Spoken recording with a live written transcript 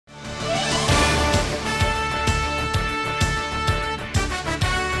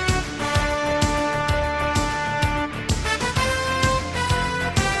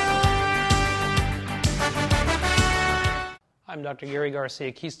I'm Dr. Gary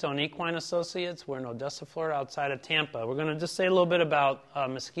Garcia, Keystone Equine Associates. We're in Odessa, Florida, outside of Tampa. We're going to just say a little bit about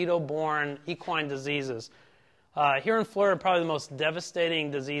mosquito-borne equine diseases. Here in Florida, probably the most devastating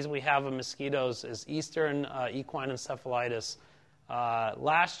disease we have of mosquitoes is Eastern equine encephalitis.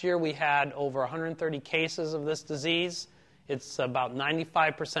 Last year, we had over 130 cases of this disease. It's about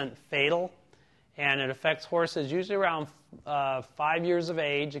 95% fatal, and it affects horses usually around 5 years of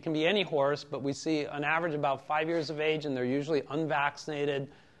age. It can be any horse, but we see on average about 5 years of age, and they're usually unvaccinated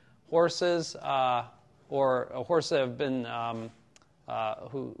horses or a horse that have been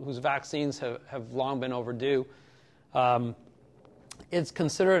whose vaccines have long been overdue. It's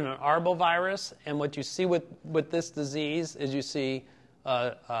considered an arbovirus, and what you see with this disease is you see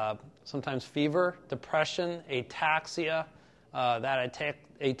sometimes fever, depression, ataxia. That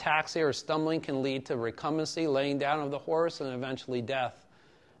ataxia or stumbling can lead to recumbency, laying down of the horse, and eventually death.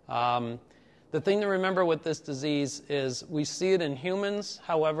 The thing to remember with this disease is we see it in humans.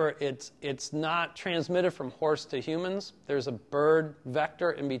 However, it's not transmitted from horse to humans. There's a bird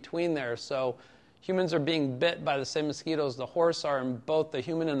vector in between there. So humans are being bit by the same mosquitoes the horse are, and both the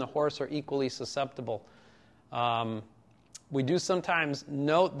human and the horse are equally susceptible. We do sometimes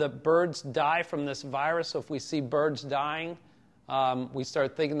note that birds die from this virus. So if we see birds dying, we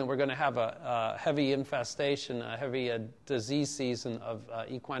start thinking that we're going to have a heavy infestation, a heavy disease season of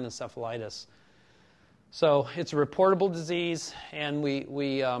equine encephalitis. So it's a reportable disease, and we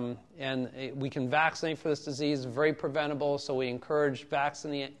can vaccinate for this disease. Very preventable, so we encourage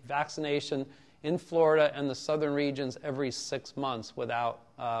vaccination in Florida and the southern regions every 6 months without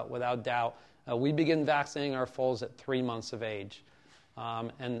doubt. We begin vaccinating our foals at 3 months of age.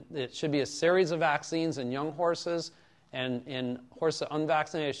 And it should be a series of vaccines in young horses, and in horses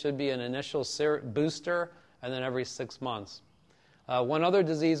unvaccinated, it should be an initial booster, and then every 6 months. One other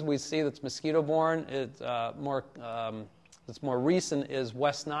disease we see that's mosquito-borne, that's more recent, is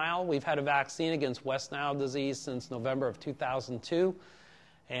West Nile. We've had a vaccine against West Nile disease since November of 2002,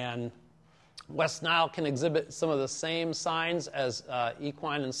 and West Nile can exhibit some of the same signs as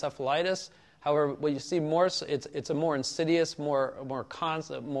equine encephalitis. However, what you see more, it's a more insidious, more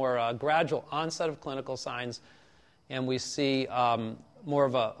gradual onset of clinical signs, and we see more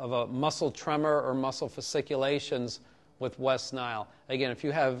of a muscle tremor or muscle fasciculations with West Nile. Again, if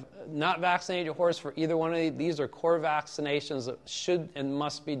you have not vaccinated your horse for either one of these are core vaccinations that should and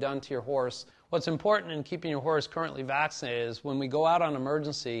must be done to your horse. What's important in keeping your horse currently vaccinated is when we go out on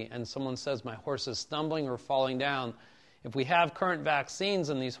emergency and someone says my horse is stumbling or falling down, if we have current vaccines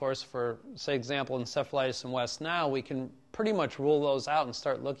in these horses for, say, example, encephalitis and West Nile, we can pretty much rule those out and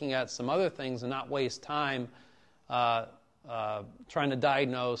start looking at some other things and not waste time trying to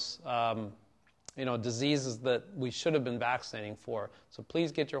diagnose diseases that we should have been vaccinating for. So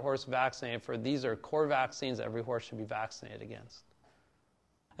please get your horse vaccinated for these are core vaccines that every horse should be vaccinated against.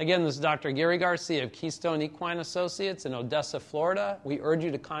 Again, this is Dr. Gary Garcia of Keystone Equine Associates in Odessa, Florida. We urge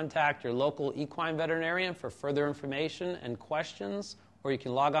you to contact your local equine veterinarian for further information and questions, or you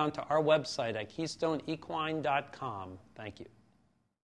can log on to our website at keystoneequine.com. Thank you.